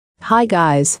Hi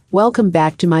guys, welcome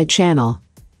back to my channel.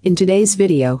 In today's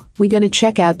video, we're gonna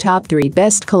check out top 3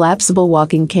 best collapsible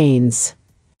walking canes.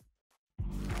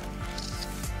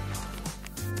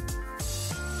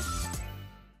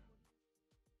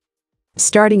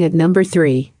 Starting at number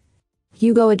 3.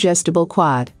 Hugo Adjustable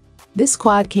Quad. This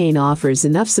quad cane offers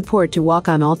enough support to walk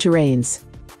on all terrains.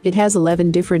 It has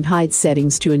 11 different height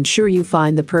settings to ensure you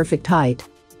find the perfect height.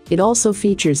 It also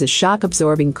features a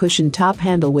shock-absorbing cushion top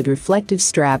handle with reflective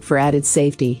strap for added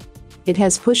safety. It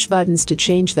has push buttons to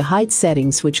change the height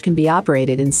settings, which can be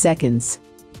operated in seconds.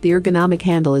 The ergonomic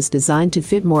handle is designed to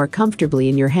fit more comfortably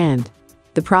in your hand.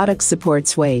 The product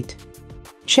supports weight.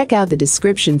 Check out the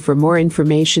description for more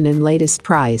information and latest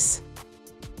price.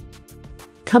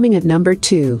 Coming at number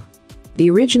 2. The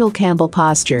original Campbell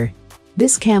Posture.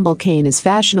 This Campbell cane is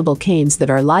fashionable canes that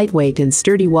are lightweight and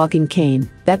sturdy walking cane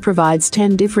that provides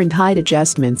 10 different height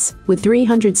adjustments with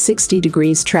 360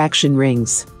 degrees traction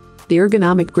rings. The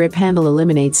ergonomic grip handle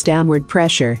eliminates downward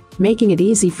pressure, making it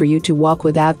easy for you to walk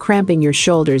without cramping your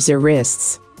shoulders or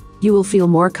wrists. You will feel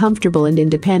more comfortable and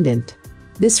independent.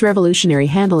 This revolutionary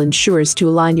handle ensures to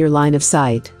align your line of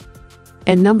sight.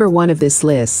 And number 1 of this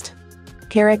list.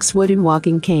 Carex Wooden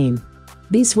Walking Cane.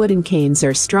 These wooden canes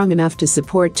are strong enough to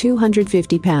support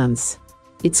 250 pounds.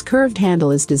 Its curved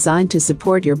handle is designed to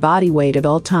support your body weight at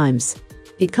all times.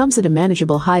 It comes at a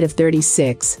manageable height of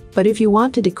 36, but if you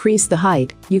want to decrease the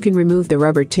height, you can remove the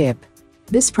rubber tip.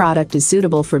 This product is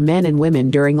suitable for men and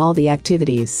women during all the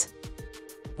activities.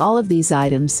 All of these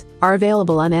items are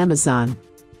available on Amazon.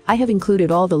 I have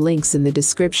included all the links in the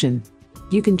description.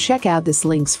 You can check out these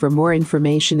links for more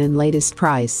information and latest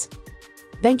price.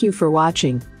 Thank you for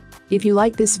watching. If you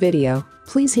like this video,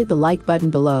 please hit the like button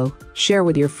below, share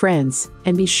with your friends,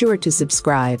 and be sure to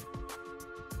subscribe.